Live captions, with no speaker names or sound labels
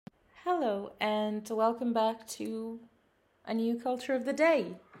Hello, and welcome back to a new culture of the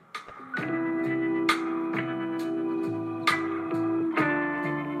day.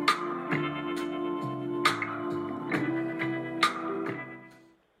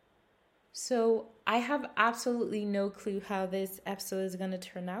 So, I have absolutely no clue how this episode is going to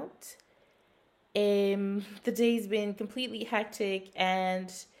turn out. The day's been completely hectic,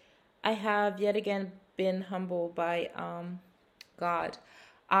 and I have yet again been humbled by God.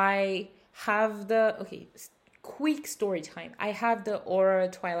 I have quick story time. I have the Aura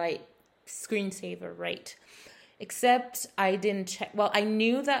Twilight screensaver, right? Except I didn't check. Well, I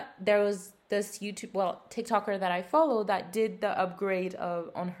knew that there was this TikToker that I follow that did the upgrade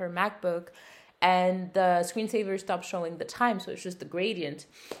on her MacBook, and the screensaver stopped showing the time, so it's just the gradient.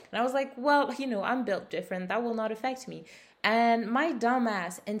 And I was like, well, I'm built different. That will not affect me. And my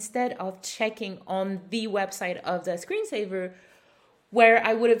dumbass, instead of checking on the website of the screensaver, where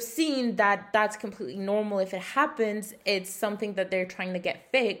I would have seen that that's completely normal if it happens, it's something that they're trying to get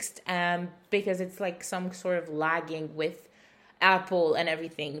fixed, because it's like some sort of lagging with Apple and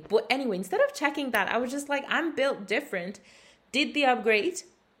everything. But anyway, instead of checking that, I was just like, I'm built different. Did the upgrade.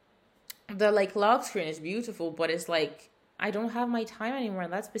 The lock screen is beautiful, but it's like, I don't have my time anymore,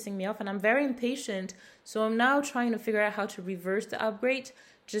 and that's pissing me off, and I'm very impatient. So I'm now trying to figure out how to reverse the upgrade,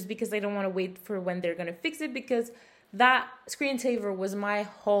 just because I don't want to wait for when they're going to fix it, because that screensaver was my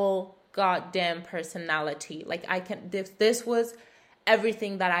whole goddamn personality. This was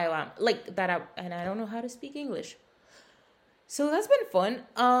everything that I am, and I don't know how to speak English. So that's been fun.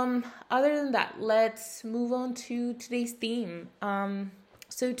 Other than that, let's move on to today's theme.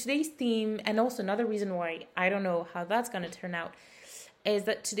 So today's theme, and also another reason why I don't know how that's going to turn out, is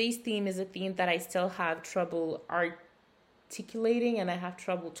that today's theme is a theme that I still have trouble articulating and I have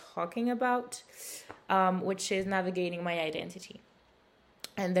trouble talking about, which is navigating my identity.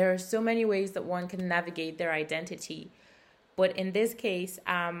 And there are so many ways that one can navigate their identity. But in this case,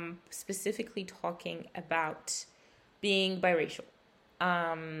 I'm specifically talking about being biracial.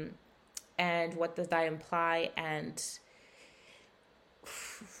 And what does that imply? And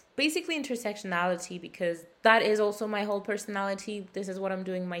basically intersectionality, because that is also my whole personality. This is what I'm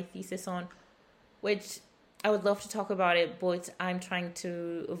doing my thesis on, which I would love to talk about it, but I'm trying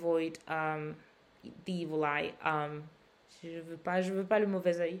to avoid the evil eye. Je veux pas le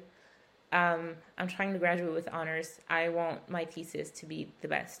mauvais œil. I'm trying to graduate with honors. I want my thesis to be the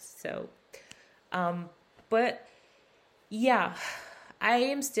best. So, but yeah, I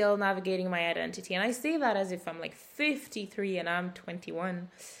am still navigating my identity, and I say that as if I'm like 53 and I'm 21,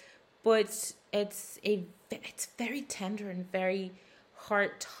 but it's very tender and very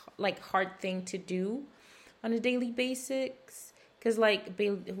hard thing to do on a daily basis, because it's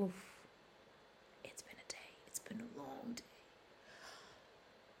been a day, it's been a long day.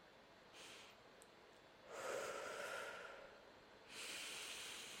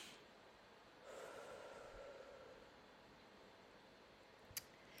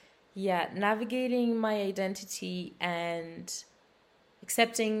 Yeah, navigating my identity and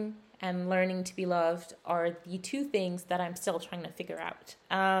accepting and learning to be loved are the two things that I'm still trying to figure out.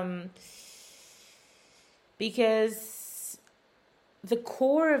 Because the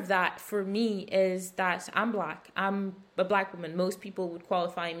core of that for me is that I'm black. I'm a black woman. Most people would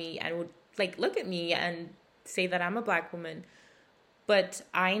qualify me and would look at me and say that I'm a black woman. But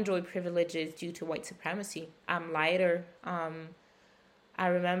I enjoy privileges due to white supremacy. I'm lighter. I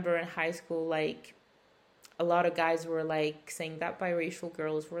remember in high school, a lot of guys were saying that biracial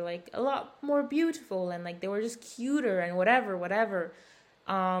girls were a lot more beautiful, and they were just cuter and whatever.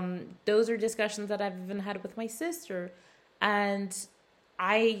 Those are discussions that I've even had with my sister, and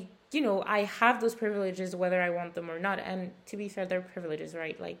I have those privileges whether I want them or not. And to be fair, they're privileges,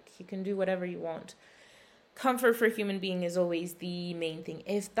 right? You can do whatever you want. Comfort for a human being is always the main thing.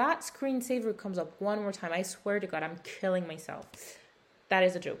 If that screensaver comes up one more time, I swear to God, I'm killing myself. That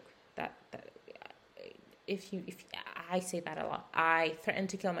is a joke. That if I say that a lot. I threaten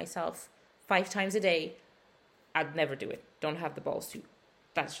to kill myself 5 times a day. I'd never do it. Don't have the balls to.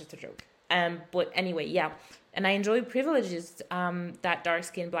 That's just a joke. But anyway, yeah. And I enjoy privileges that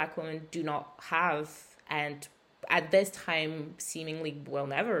dark-skinned black women do not have, and at this time seemingly will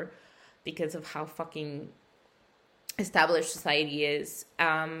never, because of how fucking established society is.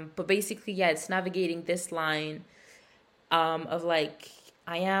 But basically, yeah, it's navigating this line of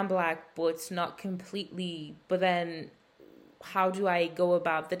I am black, but it's not completely. But then, how do I go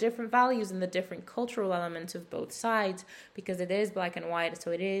about the different values and the different cultural elements of both sides? Because it is black and white, so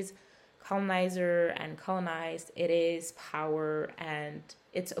it is colonizer and colonized. It is power and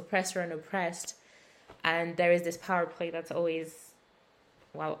it's oppressor and oppressed. And there is this power play that's always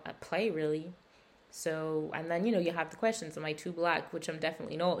well, at play really. So, and then, you have the questions. Am I too black? Which I'm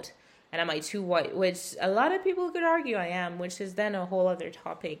definitely not. And am I too white? Which a lot of people could argue I am, which is then a whole other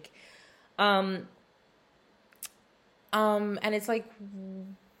topic. Um, and it's like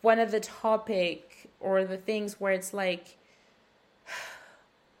one of the topic or the things where it's like,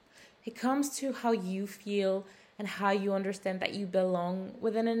 it comes to how you feel and how you understand that you belong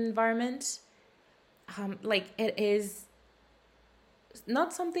within an environment. Like, it is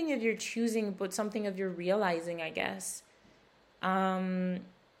not something of your choosing, but something of your realizing, I guess.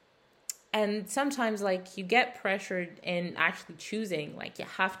 And sometimes, like, you get pressured in actually choosing. Like, you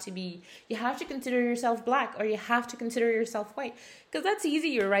have to consider yourself black, or you have to consider yourself white, because that's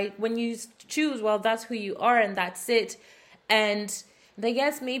easier, right? When you choose, well, that's who you are and that's it. And I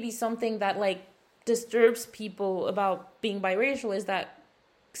guess maybe something that, like, disturbs people about being biracial is that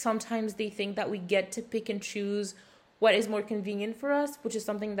sometimes they think that we get to pick and choose what is more convenient for us, which is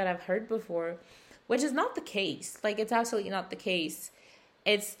something that I've heard before, which is not the case. Like, it's absolutely not the case.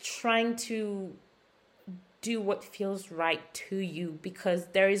 It's trying to do what feels right to you, because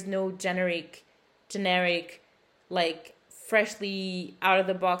there is no generic, like, freshly out of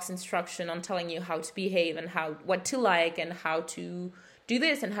the box instruction on telling you how to behave and what to like and how to do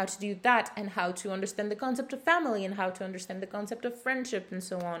this and how to do that and how to understand the concept of family and how to understand the concept of friendship and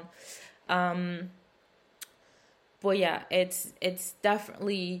so on. But yeah, it's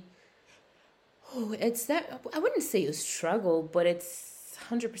definitely, I wouldn't say a struggle, but it's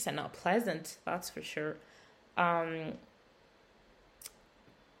 100% not pleasant, that's for sure. But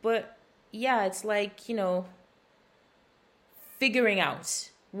yeah, it's like, figuring out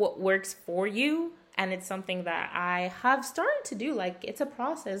what works for you. And it's something that I have started to do. Like, it's a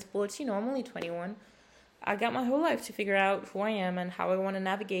process, but I'm only 21. I got my whole life to figure out who I am and how I want to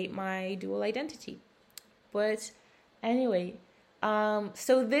navigate my dual identity. But anyway,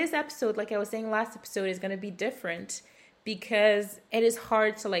 so this episode, like I was saying last episode, is going to be different, because it is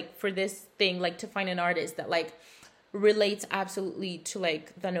hard to, like, for this thing, like, to find an artist that, like, relates absolutely to,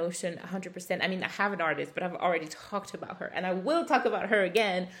 like, the notion 100%. I mean, I have an artist, but I've already talked about her, and I will talk about her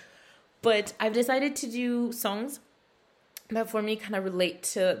again. But I've decided to do songs that for me kind of relate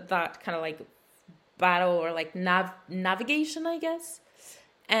to that kind of, like, battle or, like, navigation, I guess.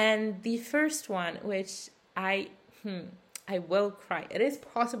 And the first one, which I will cry. It is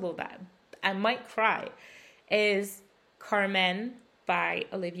possible that I might cry, is Carmen by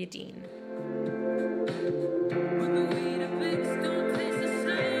Olivia Dean.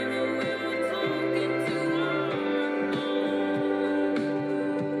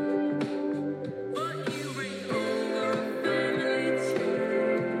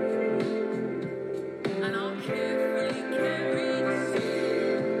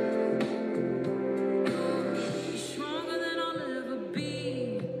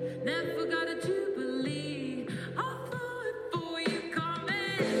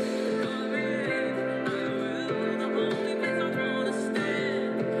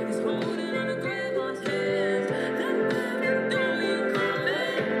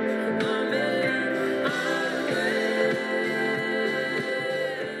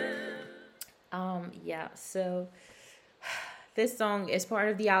 So this song is part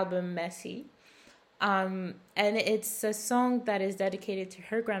of the album Messy. And it's a song that is dedicated to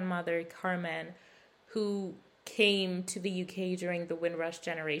her grandmother, Carmen, who came to the UK during the Windrush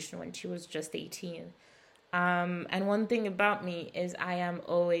generation when she was just 18. And one thing about me is I am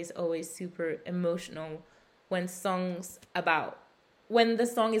always super emotional when the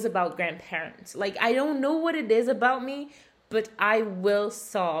song is about grandparents. Like, I don't know what it is about me, but I will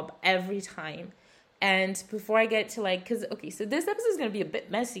sob every time. And before I get to, like, so this episode is going to be a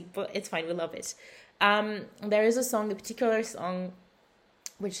bit messy, but it's fine. We love it. There is a particular song,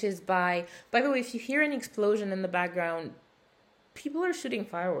 which is by the way, if you hear an explosion in the background, people are shooting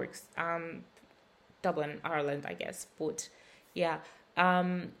fireworks. Dublin, Ireland, I guess. But yeah.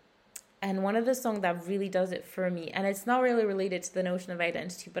 And one of the songs that really does it for me, and it's not really related to the notion of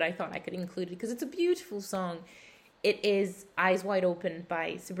identity, but I thought I could include it because it's a beautiful song. It is Eyes Wide Open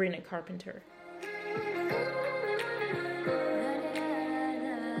by Sabrina Carpenter.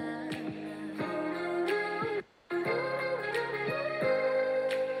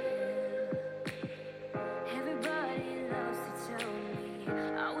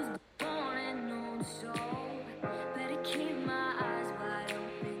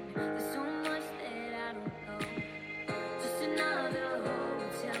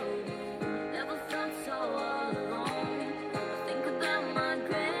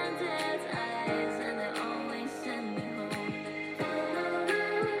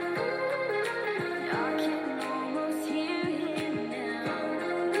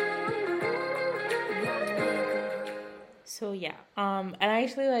 So yeah, and I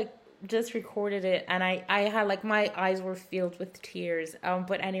actually like just recorded it, and I had like my eyes were filled with tears.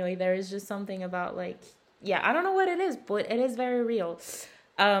 But anyway, there is just something about like, yeah, I don't know what it is, but it is very real.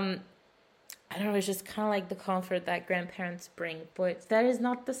 Um, I don't know, it's just kind of like the comfort that grandparents bring, but that is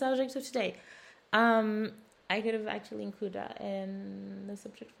not the subject of today. Um, I could have actually included that in the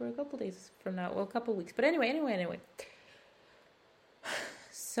subject for a couple days from now, well, a couple weeks. But anyway.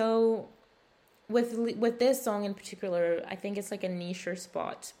 So with this song in particular, I think it's like a niche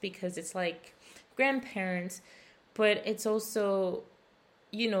spot because it's like grandparents, but it's also,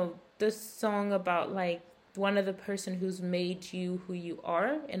 the song about like one of the person who's made you who you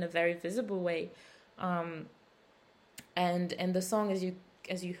are in a very visible way. Um, and the song,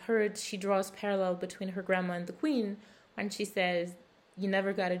 as you heard, she draws parallel between her grandma and the queen when she says, "You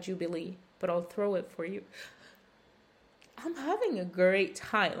never got a jubilee, but I'll throw it for you." I'm having a great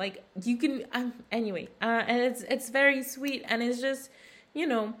time. Like you can, anyway, and it's very sweet, and it's just, you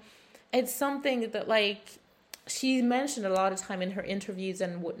know, it's something that like she mentioned a lot of time in her interviews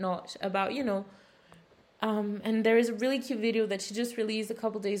and whatnot about, and there is a really cute video that she just released a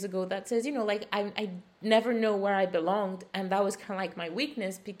couple days ago that says, like I never know where I belonged, and that was kind of like my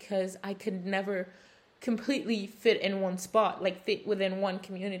weakness because I could never completely fit in one spot, like fit within one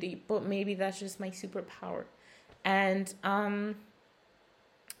community, but maybe that's just my superpower. And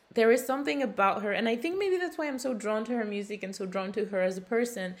there is something about her, and I think maybe that's why I'm so drawn to her music and so drawn to her as a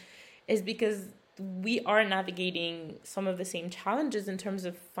person, is because we are navigating some of the same challenges in terms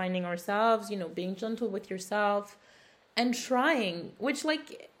of finding ourselves, being gentle with yourself and trying, which,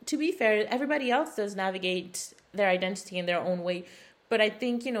 like, to be fair, everybody else does navigate their identity in their own way. But I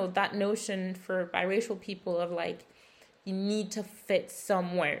think, that notion for biracial people of like, you need to fit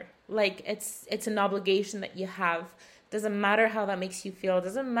somewhere. Like it's an obligation that you have. Doesn't matter how that makes you feel.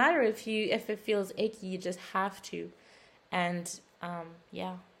 Doesn't matter if it feels icky. You just have to. And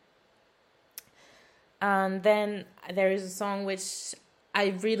yeah. And then there is a song which I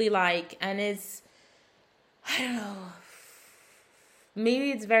really like, and it's, I don't know,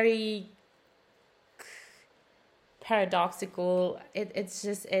 maybe it's very paradoxical. It's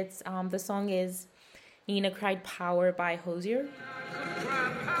the song is Nina Cried Power by Hosier.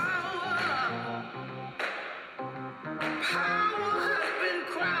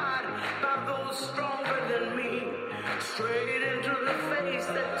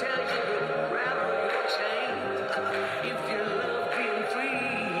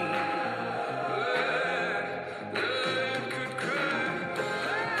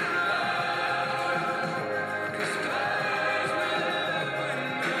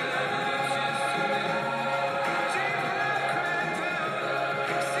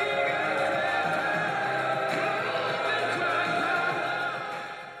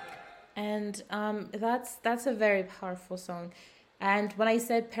 And that's a very powerful song. And when I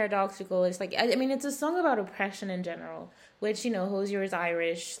said paradoxical, it's like, I mean, it's a song about oppression in general, which, Hosier is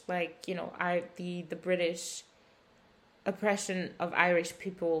Irish, like, the British oppression of Irish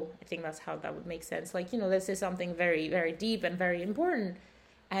people. I think that's how that would make sense. Like, this is something very, very deep and very important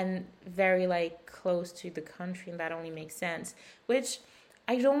and very, like, close to the country, and that only makes sense. Which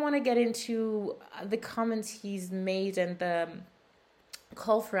I don't want to get into the comments he's made and the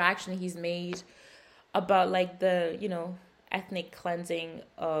call for action he's made about like the ethnic cleansing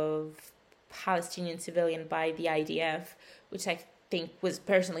of Palestinian civilian by the IDF, which I think was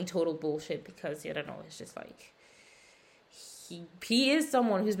personally total bullshit because I don't know, it's just like he is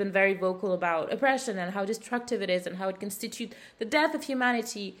someone who's been very vocal about oppression and how destructive it is and how it constitutes the death of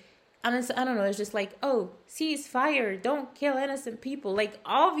humanity. And it's, I don't know, it's just like, oh, cease fire, don't kill innocent people. Like,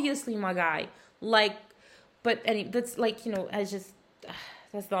 obviously, my guy, like, but that's like, I just,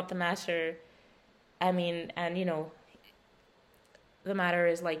 that's not the matter. I mean, and the matter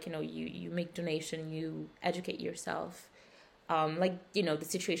is like, you make donation, you educate yourself. The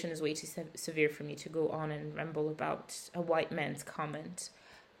situation is way too severe for me to go on and ramble about a white man's comment.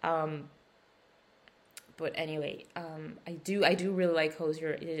 But anyway, I do really like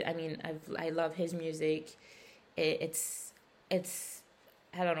Hosier. I mean, I love his music. It's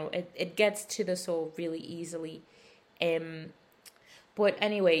I don't know, it gets to the soul really easily. But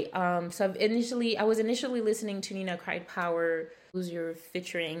anyway, so I was initially listening to Nina Cried Power, Hosier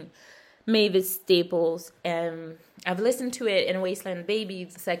featuring Mavis Staples. I've listened to it in Wasteland Baby,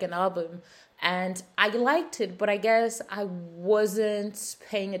 the second album, and I liked it, but I guess I wasn't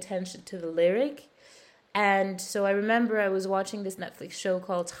paying attention to the lyric. And so I remember I was watching this Netflix show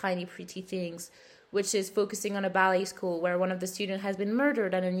called Tiny Pretty Things, which is focusing on a ballet school where one of the students has been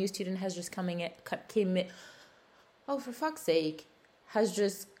murdered and a new student has just came in. Oh, for fuck's sake. Has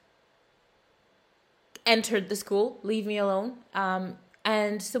just entered the school, leave me alone.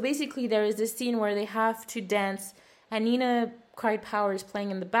 And so basically there is this scene where they have to dance, and Nina Cried Power is playing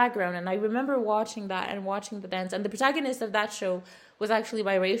in the background. And I remember watching that and watching the dance. And the protagonist of that show was actually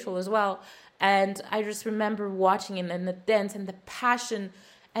biracial as well. And I just remember watching it and the dance and the passion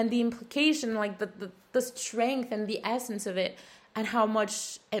and the implication, like the strength and the essence of it, and how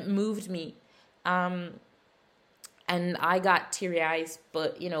much it moved me. And I got teary eyes,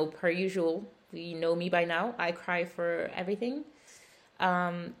 but, per usual, you know me by now, I cry for everything.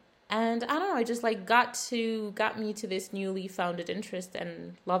 And I don't know, I just got me to this newly founded interest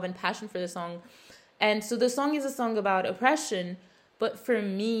and love and passion for the song. And so the song is a song about oppression, but for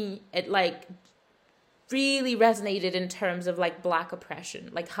me, it really resonated in terms of Black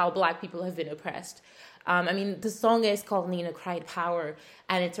oppression, how Black people have been oppressed. The song is called Nina Cried Power,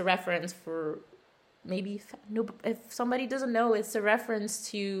 and it's a reference for, maybe if somebody doesn't know, it's a reference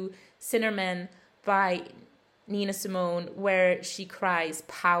to Sinnerman by Nina Simone, where she cries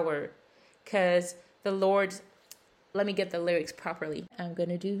power, because the Lord, let me get the lyrics properly. I'm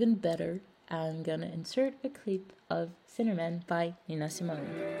gonna do even better. I'm gonna insert a clip of Sinnerman by Nina Simone.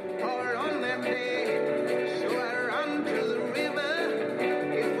 For on that day, so I ran to the river,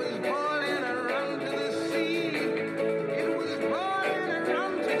 it was boiling, I ran to the sea, it was boiling, I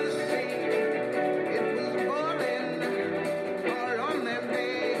ran to the sea, it was boiling, for on that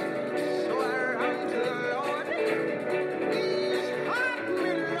day, so I ran to the Lord, please help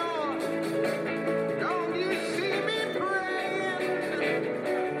me, Lord, don't you see me praying,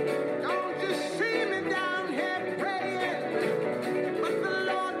 don't you see me down here praying, but the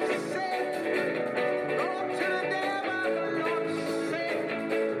Lord said, go to the devil, the Lord said,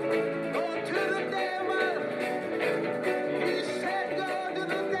 go to the devil, he said go to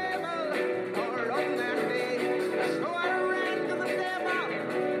the devil, for on that day, so I ran to the devil,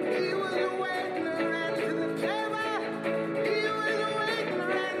 he was waiting, I ran to the devil, he was waiting, I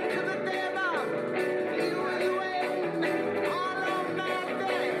ran to the devil, he was waiting, all on that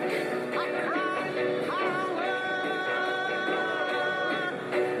day, I cried, power.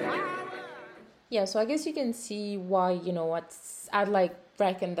 Yeah, so I guess you can see why, I'd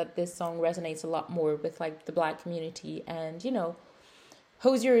reckon that this song resonates a lot more with the Black community. And,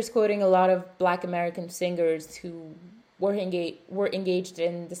 Hosier is quoting a lot of Black American singers who were engaged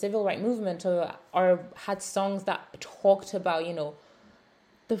in the civil rights movement, or had songs that talked about,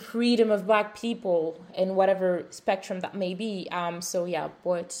 the freedom of Black people in whatever spectrum that may be. I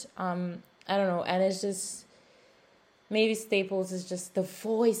don't know, and it's just, maybe Staples is just the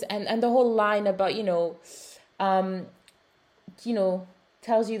voice and the whole line about,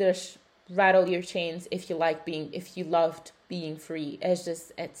 tells you to rattle your chains if you loved being free.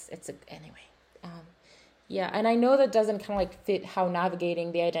 Anyway. And I know that doesn't kind of fit how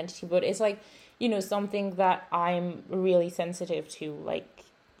navigating the identity, but it's something that I'm really sensitive to,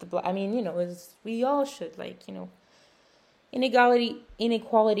 as we all should,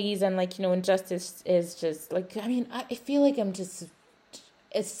 inequalities and injustice is just I feel like I'm just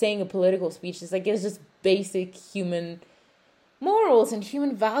saying a political speech. It's just basic human morals and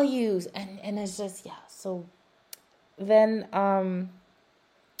human values, and it's just so then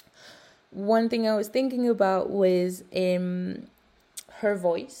one thing I was thinking about was her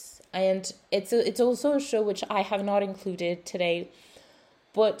voice, and it's also a show which I have not included today,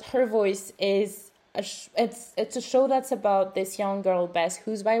 but her voice is it's a show that's about this young girl, Bess,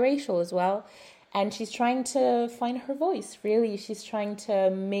 who's biracial as well, and she's trying to find her voice. Really, she's trying to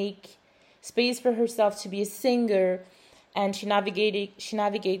make space for herself to be a singer, and she navigates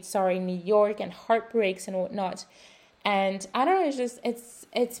New York and heartbreaks and whatnot. And I don't know,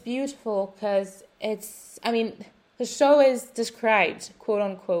 it's beautiful, because the show is described, quote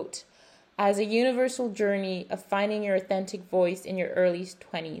unquote, as a universal journey of finding your authentic voice in your early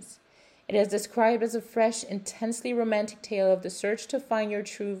 20s. It is described as a fresh, intensely romantic tale of the search to find your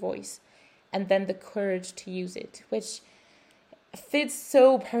true voice, and then the courage to use it, which fits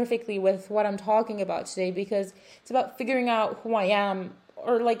so perfectly with what I'm talking about today, because it's about figuring out who I am,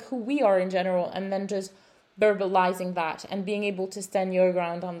 or who we are in general, and then just verbalizing that and being able to stand your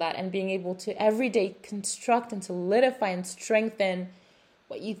ground on that, and being able to every day construct and solidify and strengthen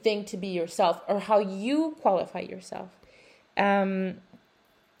what you think to be yourself, or how you qualify yourself.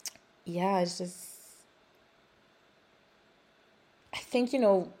 It's just, I think,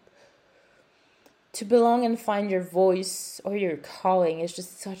 to belong and find your voice or your calling is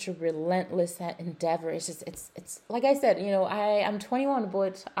just such a relentless endeavor. It's like I said, I'm 21,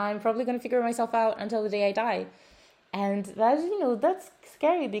 but I'm probably going to figure myself out until the day I die. And that's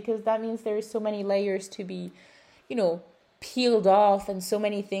scary, because that means there's so many layers to be, peeled off and so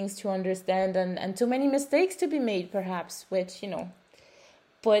many things to understand and so many mistakes to be made, perhaps, which,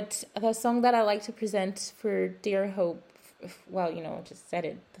 But the song that I like to present for Dear Hope, well, I just said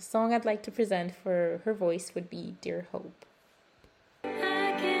it. The song I'd like to present for her voice would be Dear Hope.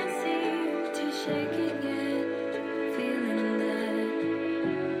 I can't seem to shake it yet, feeling that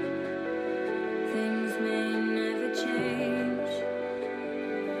things may never change.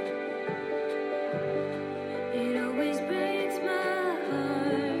 It always breaks my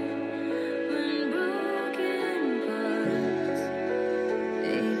heart when broken parts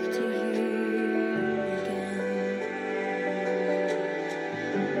ache to hear again.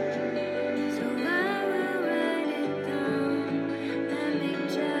 So I will write it down and make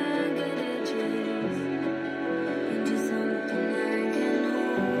jagged edges into something I can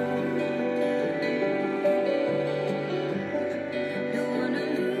hold. Don't wanna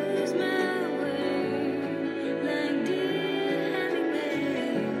lose my way like dear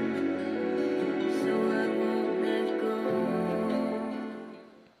Hemingway, so I won't let go.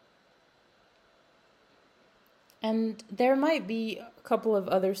 And there might be a couple of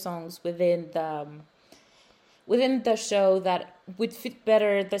other songs within the show that would fit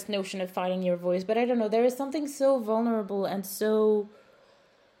better this notion of finding your voice, but I don't know, there is something so vulnerable and so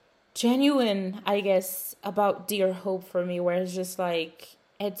genuine, I guess, about Dear Hope for me, where it's just like,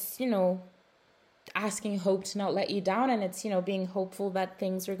 it's, asking hope to not let you down, and it's, being hopeful that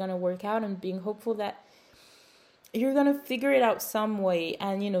things are going to work out, and being hopeful that you're going to figure it out some way,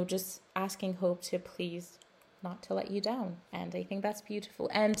 and, just asking hope to please not to let you down. And I think that's beautiful.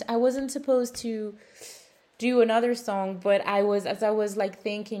 And I wasn't supposed to do another song, but as I was like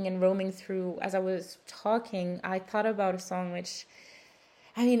thinking and roaming through, as I was talking, I thought about a song which,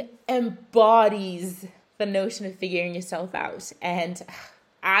 embodies the notion of figuring yourself out. And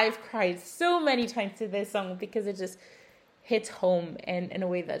I've cried so many times to this song because it just hits home in a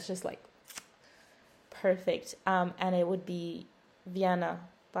way that's just like perfect. And it would be Vienna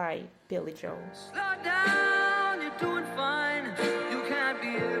by Billy Joel. Slow down, you're doing fine. You can't be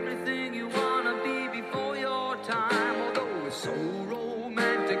everything you wanna be before your time. Although it's so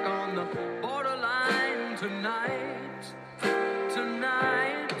romantic on the borderline tonight.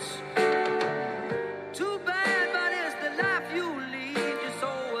 Too bad, but it's the life you lead. You're so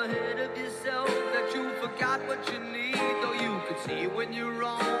ahead of yourself that you forgot what you need. Though you could see when you're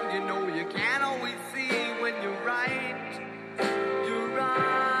wrong, you can't always see when you're right. You're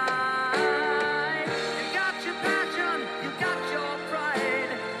right. You got your passion, you got your pride,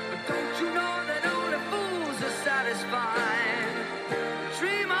 but don't you know that only fools are satisfied?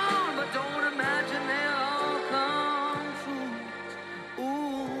 Dream on, but don't imagine they'll all come true.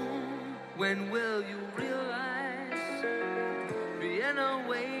 Ooh, when will you realize Vienna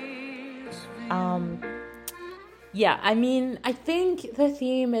waits for you? Yeah, I think the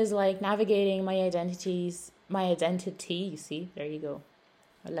theme is like navigating my identity, see, there you go.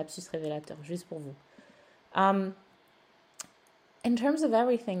 Lapsus révélateur, juste pour vous. In terms of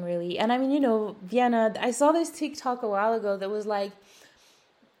everything, really. And Vienna, I saw this TikTok a while ago that was like,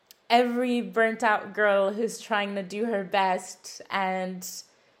 every burnt out girl who's trying to do her best and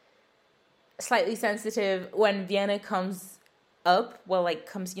slightly sensitive when Vienna comes up,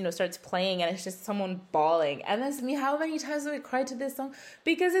 starts playing, and it's just someone bawling. And that's me. How many times have I cried to this song?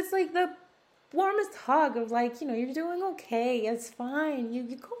 Because it's like the warmest hug of like, you're doing okay, it's fine. You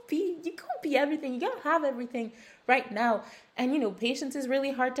can't be everything. You can't have everything right now. And patience is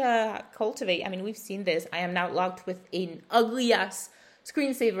really hard to cultivate. We've seen this. I am now locked with an ugly ass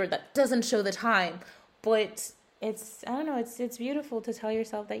screensaver that doesn't show the time, but it's beautiful to tell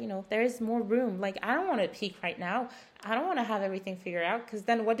yourself that there is more room. Like, I don't want to peak right now. I don't want to have everything figured out, because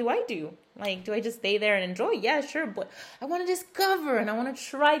then what do? Like, do I just stay there and enjoy? Yeah, sure, but I want to discover, and I want to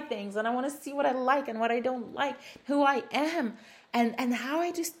try things, and I want to see what I like and what I don't like, who I am, and how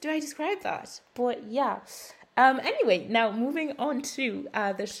I describe that. But yeah. Anyway, now moving on to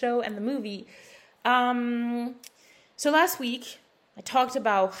the show and the movie. So last week I talked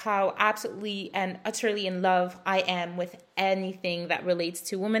about how absolutely and utterly in love I am with anything that relates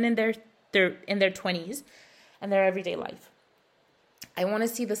to women in their 20s and their everyday life. I want to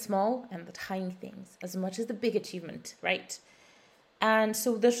see the small and the tiny things as much as the big achievement, right? And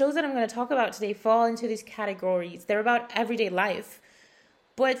so the shows that I'm going to talk about today fall into these categories. They're about everyday life,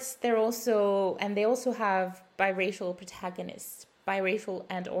 but they also have biracial protagonists, biracial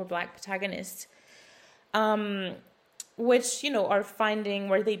and or Black protagonists, which, are finding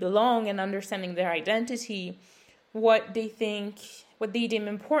where they belong and understanding their identity, what they deem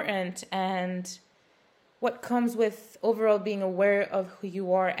important, and what comes with overall being aware of who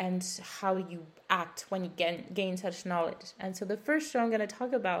you are and how you act when you gain such knowledge. And so the first show I'm going to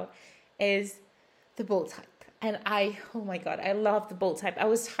talk about is The Bold Type. And oh my God, I love The Bold Type. I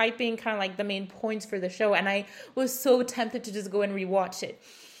was typing kind of like the main points for the show, and I was so tempted to just go and rewatch it.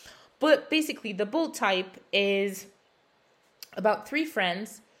 But basically, The Bold Type is about three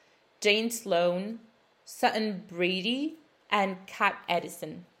friends, Jane Sloan, Sutton Brady, and Kat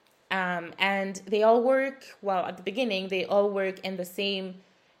Edison. And they all work, well, at the beginning, they all work in the same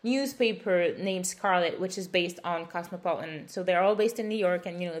newspaper named Scarlet, which is based on Cosmopolitan. So they're all based in New York,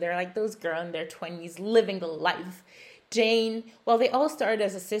 and, they're like those girls in their 20s living the life. Jane, well, they all started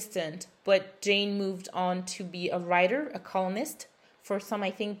as assistant, but Jane moved on to be a writer, a columnist, for some,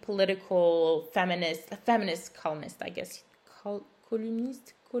 I think, political feminist columnist, I guess.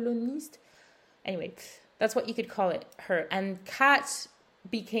 Columnist? Anyway, that's what you could call it, her. And Kat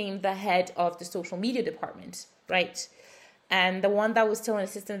became the head of the social media department, right? And the one that was still an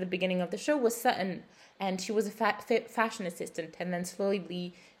assistant at the beginning of the show was Sutton, and she was a fashion assistant. And then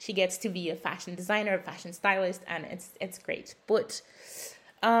slowly she gets to be a fashion designer, a fashion stylist, and it's great. But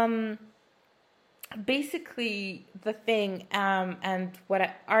basically the thing, and what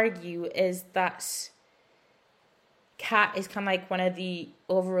I argue is that Kat is kind of like one of the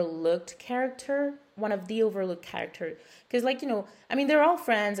overlooked character. Because, they're all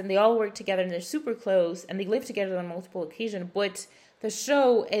friends and they all work together and they're super close and they live together on multiple occasions. But the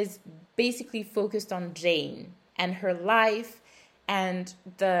show is basically focused on Jane and her life, and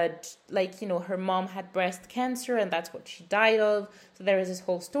her mom had breast cancer and that's what she died of. So there is this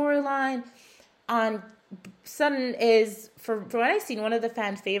whole storyline. And Sutton is, from what I've seen, one of the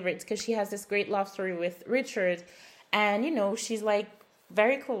fan favorites because she has this great love story with Richard. And, she's like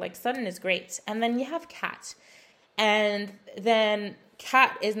very cool. Like, Sutton is great. And then you have Kat. And then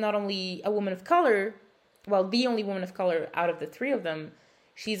Kat is not only a woman of color, well, the only woman of color out of the three of them.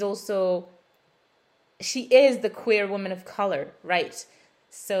 She is the queer woman of color, right?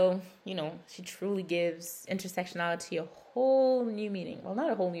 So, she truly gives intersectionality a whole new meaning. Well, not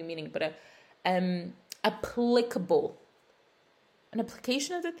a whole new meaning, but an application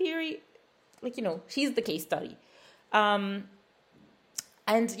of the theory. She's the case study. And,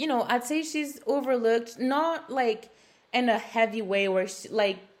 I'd say she's overlooked, not like in a heavy way where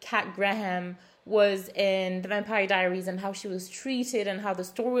like Kat Graham was in The Vampire Diaries and how she was treated and how her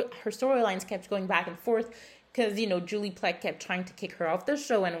storylines kept going back and forth because, Julie Plec kept trying to kick her off the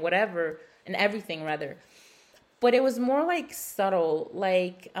show and everything rather. But it was more like subtle,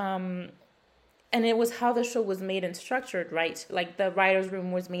 and it was how the show was made and structured, right? Like the writer's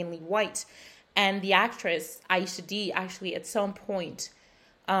room was mainly white. And the actress, Aisha D, actually at some point,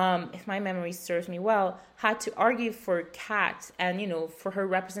 if my memory serves me well, had to argue for Kat and, for her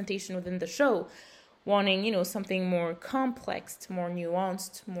representation within the show, wanting, something more complex, more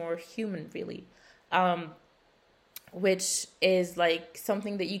nuanced, more human, really. Which is like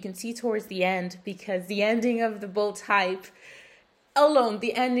something that you can see towards the end, because the ending of The Bold Type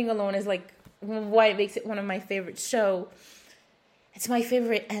the ending alone is like why it makes it one of my favorite show. It's my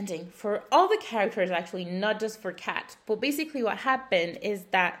favorite ending for all the characters, actually, not just for Kat. But basically what happened is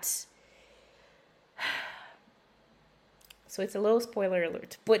that... So it's a little spoiler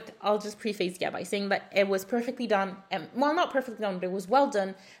alert, but I'll just preface by saying that it was perfectly done. Well, not perfectly done, but it was well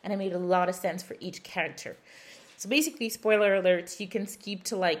done, and it made a lot of sense for each character. So basically, spoiler alert, you can skip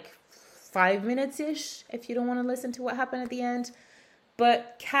to like 5 minutes-ish if you don't want to listen to what happened at the end.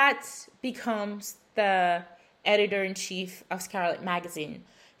 But Kat becomes the editor-in-chief of Scarlet Magazine.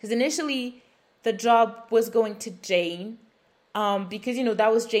 Because initially, the job was going to Jane, because,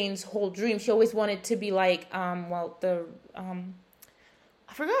 that was Jane's whole dream. She always wanted to be like, I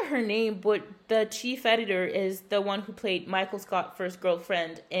forgot her name, but the chief editor is the one who played Michael Scott's first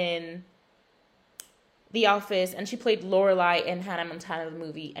girlfriend in The Office, and she played Lorelai in Hannah Montana, the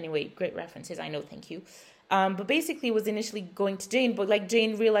movie. Anyway, great references, I know, thank you. But basically it was initially going to Jane, but like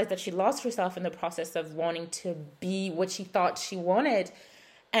Jane realized that she lost herself in the process of wanting to be what she thought she wanted,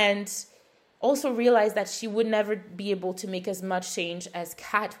 and also realized that she would never be able to make as much change as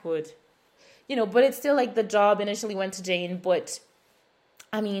Kat would. But it's still like the job initially went to Jane, but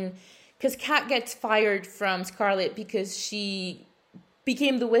because Kat gets fired from Scarlet because she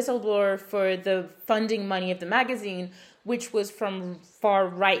became the whistleblower for the funding money of the magazine, which was from far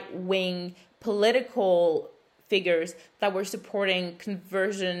right-wing political figures that were supporting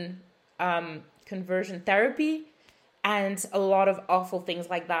conversion therapy and a lot of awful things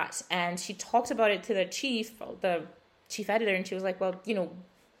like that. And she talked about it to the chief editor, and she was like, well,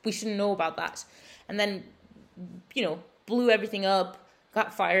 we shouldn't know about that. And then, blew everything up,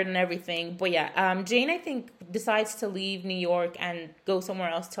 got fired and everything. But yeah, Jane, I think, decides to leave New York and go somewhere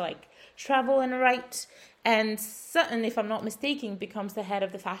else to like travel and write. And Sutton, if I'm not mistaken, becomes the head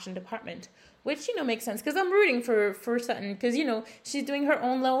of the fashion department, which, makes sense because I'm rooting for Sutton because, she's doing her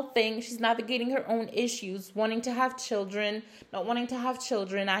own little thing. She's navigating her own issues, wanting to have children, not wanting to have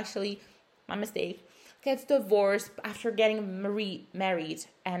children, actually, my mistake. Gets divorced after getting married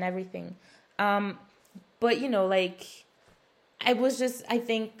and everything. But, it was just, I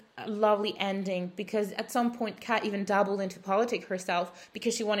think, a lovely ending because at some point Kat even dabbled into politics herself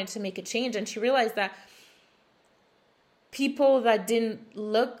because she wanted to make a change, and she realized that people that didn't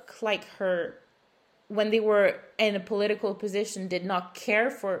look like her when they were in a political position did not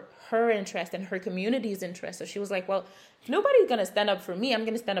care for her interest and her community's interest. So she was like, well, if nobody's going to stand up for me, I'm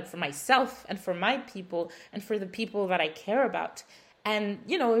going to stand up for myself and for my people and for the people that I care about. And,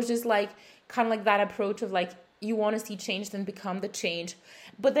 it was just like kind of like that approach of like, you want to see change, then become the change.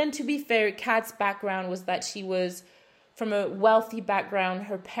 But then to be fair, Kat's background was that she was from a wealthy background.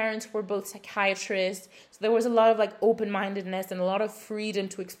 Her parents were both psychiatrists. So there was a lot of like open-mindedness and a lot of freedom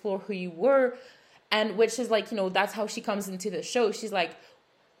to explore who you were. And which is like, that's how she comes into the show. She's like,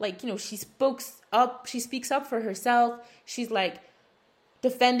 she speaks up for herself. She's like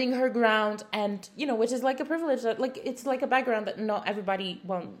defending her ground, and, which is like a privilege that like, it's like a background that not everybody,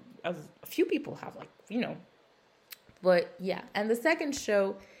 well, a few people have, like, But yeah, and the second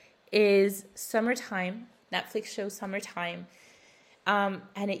show is Summertime, Netflix show Summertime.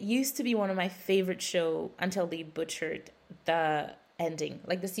 And it used to be one of my favorite shows until they butchered the ending.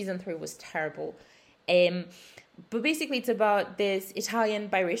 Like the season 3 was terrible. But basically it's about this Italian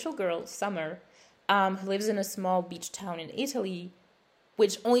biracial girl, Summer, who lives in a small beach town in Italy,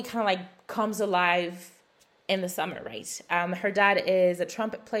 which only kind of like comes alive in the summer, right? Her dad is a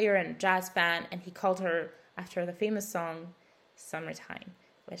trumpet player and jazz fan, and he called her after the famous song Summertime,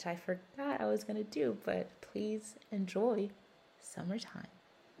 which I forgot I was going to do, but please enjoy Summertime.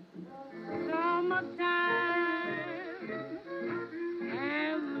 Summertime,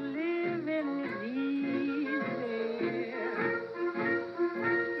 and living is easy.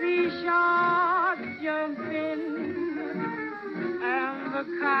 Three sharks jumping, and the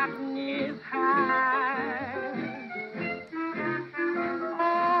cotton is high.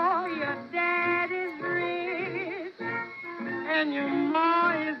 Oh, your dad is rich, and your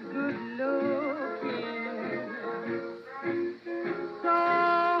ma is good looking. So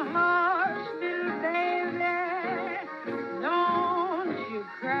hush, little baby, don't you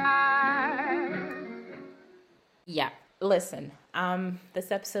cry. Yeah, listen,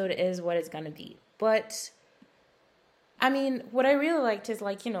 this episode is what it's gonna be. But, I mean, what I really liked is,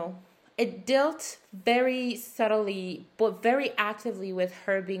 like, it dealt very subtly, but very actively with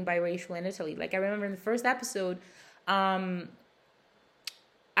her being biracial in Italy. Like, I remember in the first episode, Ale,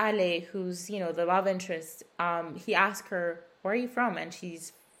 who's, the love interest, he asked her, where are you from? And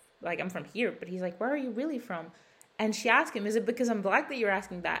she's like, I'm from here. But he's like, where are you really from? And she asked him, is it because I'm black that you're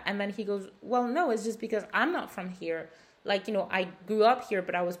asking that? And then he goes, well, no, it's just because I'm not from here. Like, I grew up here,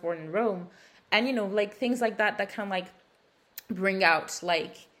 but I was born in Rome. And, like things like that kind of like bring out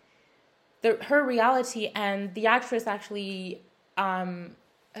like her reality. And the actress actually, I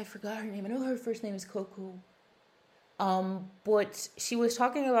forgot her name. I know her first name is Coco. But she was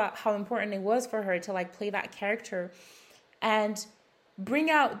talking about how important it was for her to like play that character and bring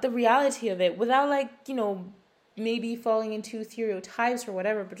out the reality of it without like, maybe falling into stereotypes or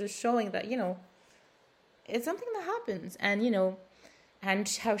whatever, but just showing that, it's something that happens, and, and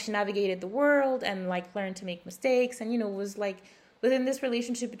how she navigated the world and like learned to make mistakes, and, was like within this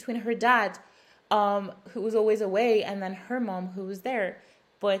relationship between her dad, who was always away, and then her mom who was there,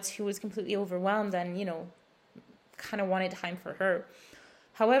 but who was completely overwhelmed and, kind of wanted time for her.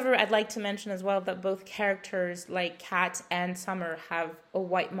 However, I'd like to mention as well that both characters, like Kat and Summer, have a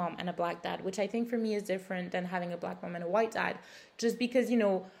white mom and a black dad, which I think for me is different than having a black mom and a white dad. Just because,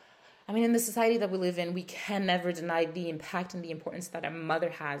 in the society that we live in, we can never deny the impact and the importance that a mother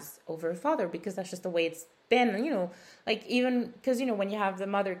has over a father, because that's just the way it's been, like even because, when you have the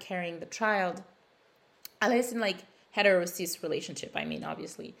mother carrying the child, at least in like hetero-cis relationship,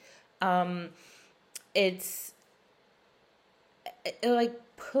 obviously, it like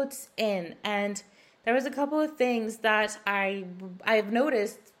puts in, and there was a couple of things that I've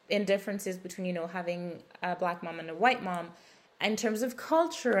noticed in differences between having a black mom and a white mom in terms of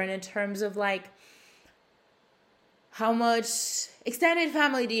culture and in terms of like how much extended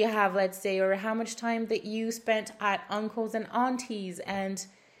family do you have, let's say, or how much time that you spent at uncles and aunties, and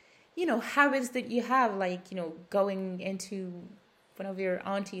habits that you have, like going into one of your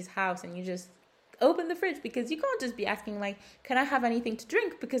auntie's house and you just open the fridge, because you can't just be asking, like, can I have anything to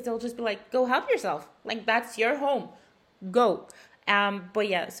drink? Because they'll just be like, go help yourself. Like, that's your home. Go. But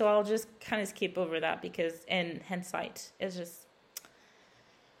yeah, so I'll just kind of skip over that, because in hindsight, it's just,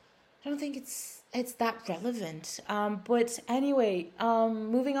 I don't think it's that relevant. But anyway,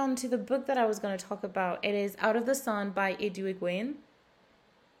 moving on to the book that I was going to talk about. It is Out of the Sun by Edu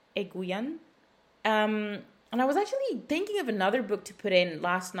Eguyen. And I was actually thinking of another book to put in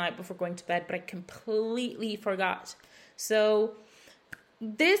last night before going to bed, but I completely forgot. So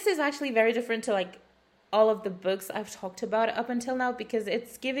this is actually very different to like all of the books I've talked about up until now, because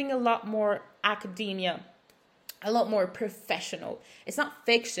it's giving a lot more academia, a lot more professional. It's not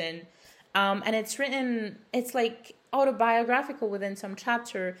fiction. And it's like autobiographical within some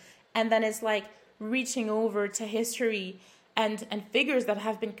chapter. And then it's like reaching over to history and figures that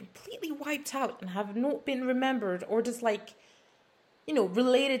have been completely wiped out and have not been remembered, or just like, you know,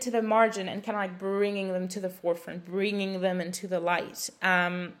 related to the margin, and kind of like bringing them to the forefront, bringing them into the light.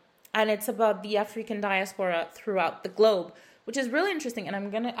 And it's about the African diaspora throughout the globe, which is really interesting. And I'm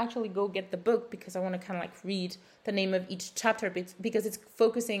going to actually go get the book, because I want to kind of like read the name of each chapter, because it's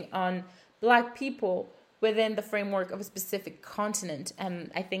focusing on Black people within the framework of a specific continent.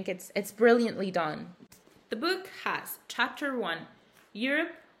 And I think it's brilliantly done. The book has chapter 1,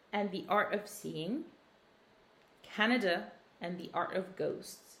 Europe and the Art of Seeing, Canada and the Art of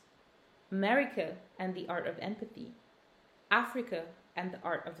Ghosts, America and the Art of Empathy, Africa and the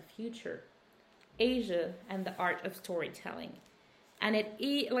Art of the Future, Asia and the Art of Storytelling. And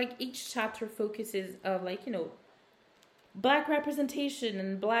each chapter focuses of like, you know, Black representation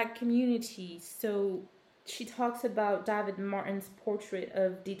and Black communities. So she talks about David Martin's portrait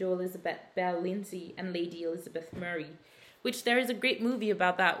of Dido Elizabeth Bell Lindsay and Lady Elizabeth Murray, which there is a great movie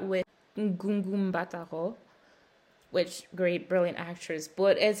about that with Gungun Bataro, which great, brilliant actress.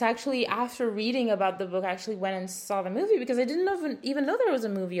 But it's actually, after reading about the book, I actually went and saw the movie, because I didn't even know there was a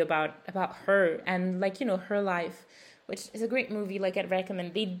movie about her and like, you know, her life, which is a great movie. Like, I'd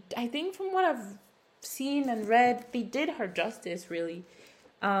recommend. I think from what I've seen and read, they did her justice, really.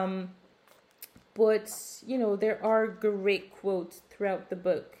 But, you know, there are great quotes throughout the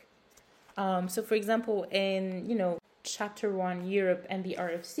book. So, for example, in, you know, chapter 1, Europe and the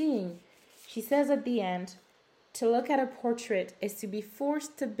Art of Seeing, she says at the end, to look at a portrait is to be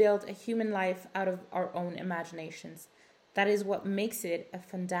forced to build a human life out of our own imaginations. That is what makes it a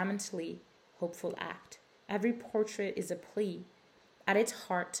fundamentally hopeful act. Every portrait is a plea, at its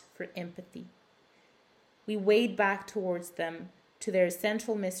heart, for empathy. We wade back towards them, to their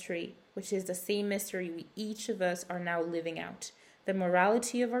essential mystery, which is the same mystery we each of us are now living out. The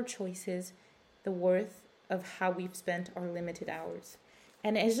morality of our choices, the worth of how we've spent our limited hours.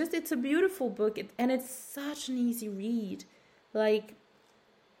 And it's a beautiful book, and it's such an easy read. Like,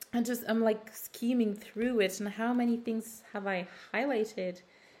 I'm like scheming through it, and how many things have I highlighted?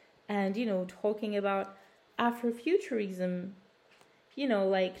 And, you know, talking about Afrofuturism, you know,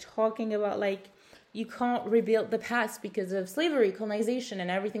 like talking about like, you can't rebuild the past because of slavery, colonization,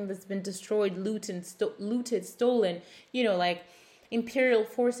 and everything that's been destroyed, looted, stolen. You know, like imperial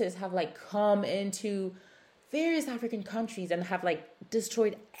forces have like come into various African countries and have like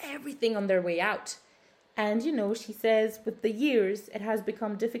destroyed everything on their way out. And, you know, she says, with the years, it has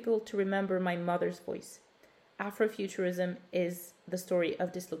become difficult to remember my mother's voice. Afrofuturism is the story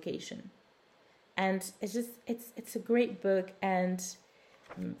of dislocation. And it's a great book, and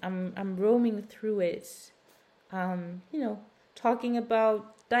I'm roaming through it, you know, talking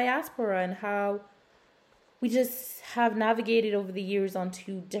about diaspora and how we just have navigated over the years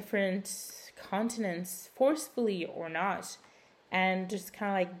onto different continents, forcefully or not, and just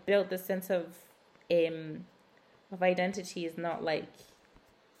kind of like built the sense of identity is not like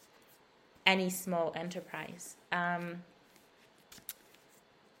any small enterprise.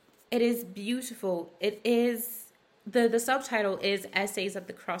 It is beautiful. It is. The subtitle is Essays at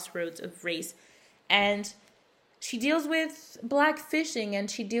the Crossroads of Race, and she deals with Black fishing, and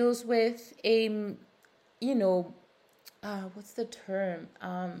she deals with you know, what's the term?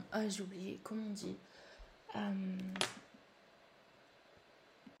 J'ai oublié, comment on dit?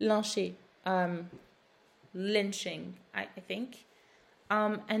 Lyncher, lynching, I think.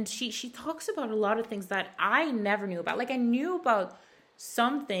 And she talks about a lot of things that I never knew about. Like, I knew about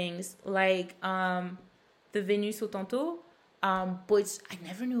some things, like the Venus Autanto, but I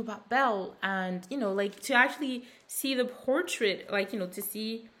never knew about Belle. And, you know, like, to actually see the portrait, like, you know, to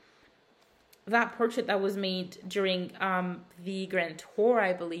see that portrait that was made during the Grand Tour,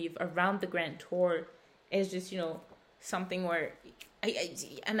 I believe, around the Grand Tour, is just, you know, something where I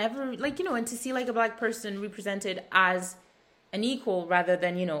never, like, you know, and to see, like, a Black person represented as an equal rather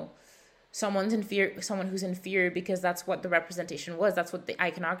than, you know, someone who's inferior, because that's what the representation was, that's what the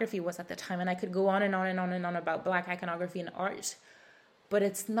iconography was at the time. And I could go on and on and on and on about Black iconography and art, but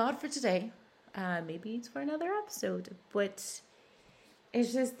it's not for today. Maybe it's for another episode. But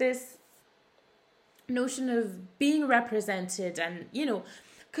it's just this notion of being represented, and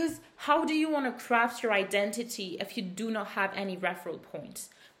because how do you want to craft your identity if you do not have any referral points?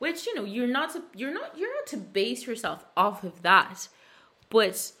 Which you're not to base yourself off of that.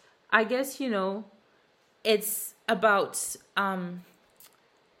 But I guess it's about you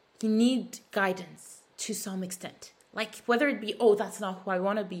need guidance to some extent. Like whether it be, oh, that's not who I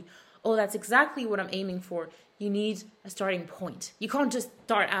want to be, oh, that's exactly what I'm aiming for. You need a starting point. You can't just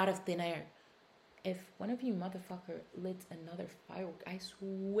start out of thin air. If one of you motherfucker lit another firework, I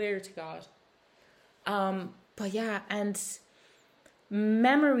swear to God. But yeah, and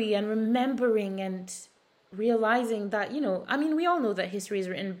memory and remembering and realizing that, we all know that history is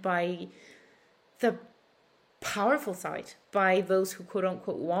written by the powerful side, by those who quote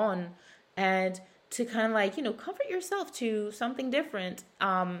unquote won, and to kind of comfort yourself to something different.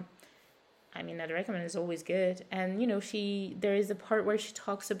 I'd recommend, is always good. And, there is a part where she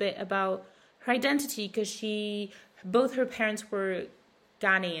talks a bit about her identity, because both her parents were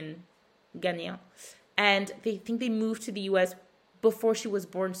Ghanaian, and they think they moved to the U.S. before she was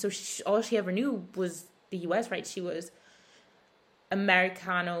born. So all she ever knew was the U.S., right? She was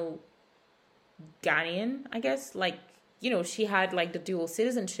Americano Ghanaian, I guess. She had the dual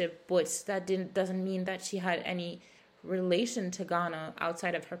citizenship, but that doesn't mean that she had any relation to Ghana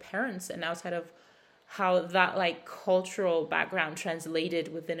outside of her parents and outside of how that cultural background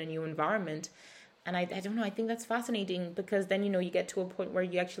translated within a new environment. And I don't know, I think that's fascinating, because then you get to a point where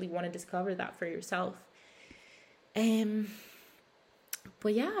you actually want to discover that for yourself.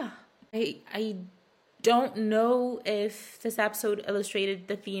 But yeah, I don't know if this episode illustrated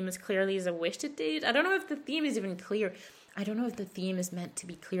the theme as clearly as I wished it did. I don't know if the theme is even clear. I don't know if the theme is meant to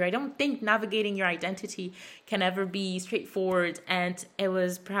be clear. I don't think navigating your identity can ever be straightforward, and it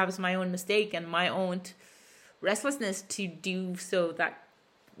was perhaps my own mistake and my own restlessness to do so that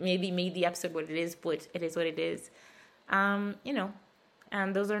maybe made the episode what it is, but it is what it is. And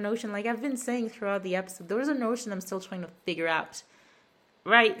those are notions, like I've been saying throughout the episode, those are notions I'm still trying to figure out,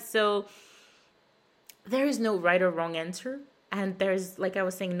 right? So there is no right or wrong answer, and there's, like I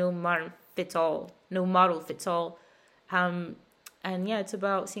was saying, no model fits all. And yeah, it's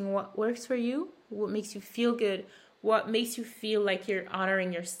about seeing what works for you, what makes you feel good, what makes you feel like you're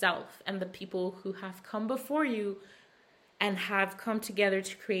honoring yourself and the people who have come before you and have come together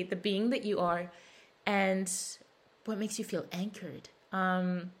to create the being that you are, and what makes you feel anchored,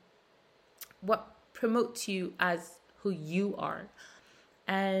 what promotes you as who you are.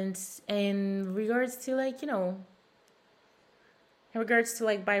 And in regards to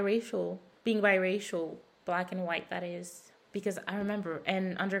being biracial, Black and white, that is, because I remember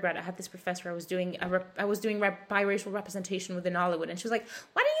in undergrad I had this professor. I was doing biracial representation within Hollywood, and she was like,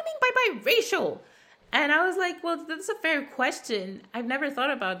 "What do you mean by biracial?" And I was like, "Well, that's a fair question. I've never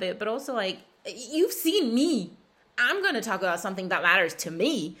thought about it, but also you've seen me. I'm gonna talk about something that matters to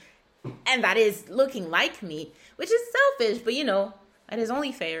me, and that is looking like me, which is selfish, but it is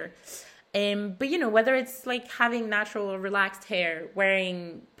only fair." But whether it's having natural or relaxed hair,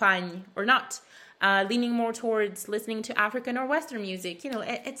 wearing pany or not, leaning more towards listening to African or Western music,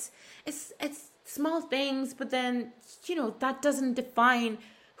 it's small things, but then that doesn't define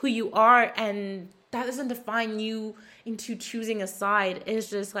who you are, and that doesn't define you into choosing a side. It's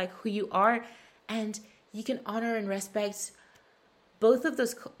just who you are, and you can honor and respect both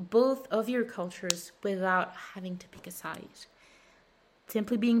of your cultures without having to pick a side.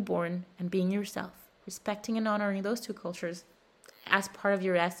 Simply being born and being yourself, respecting and honoring those two cultures as part of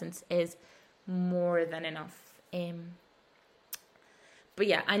your essence is more than enough. But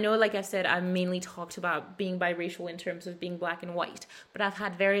yeah, I know, like I said, I've mainly talked about being biracial in terms of being Black and white, but I've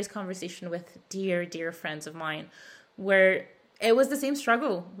had various conversations with dear, dear friends of mine where it was the same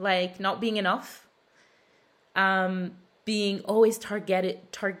struggle, not being enough, being always targeted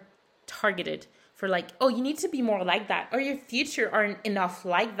for oh, you need to be more like that, or your future aren't enough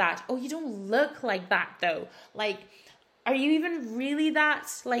like that. Oh, you don't look like that though. Are you even really that?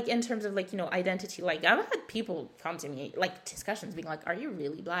 In terms of identity. I've had people come to me, discussions being are you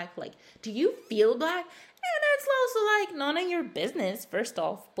really Black? Do you feel Black? And it's also none of your business, first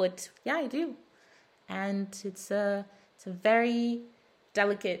off. But yeah, I do. And it's a very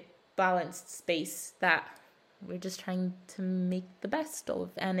delicate, balanced space that we're just trying to make the best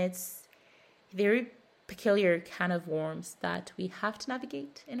of. And it's very peculiar can of worms that we have to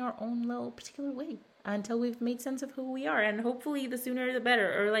navigate in our own little particular way. until we've made sense of who we are. And hopefully the sooner the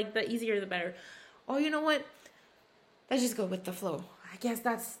better, or like the easier the better. Oh, you know what? Let's just go with the flow. I guess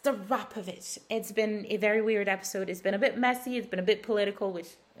that's the wrap of it. It's been a very weird episode. It's been a bit messy. It's been a bit political, which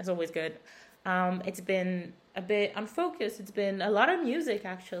is always good. It's been a bit unfocused. It's been a lot of music,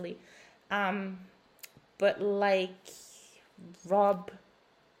 actually. But like Rob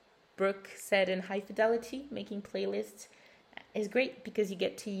Brooke said in High Fidelity, making playlists is great because you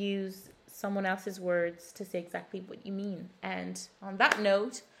get to use someone else's words to say exactly what you mean. And on that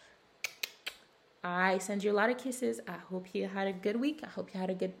note, I send you a lot of kisses. I hope you had a good week. I hope you had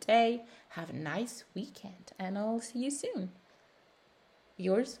a good day. Have a nice weekend. And I'll see you soon.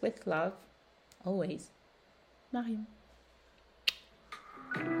 Yours with love, always, Marion.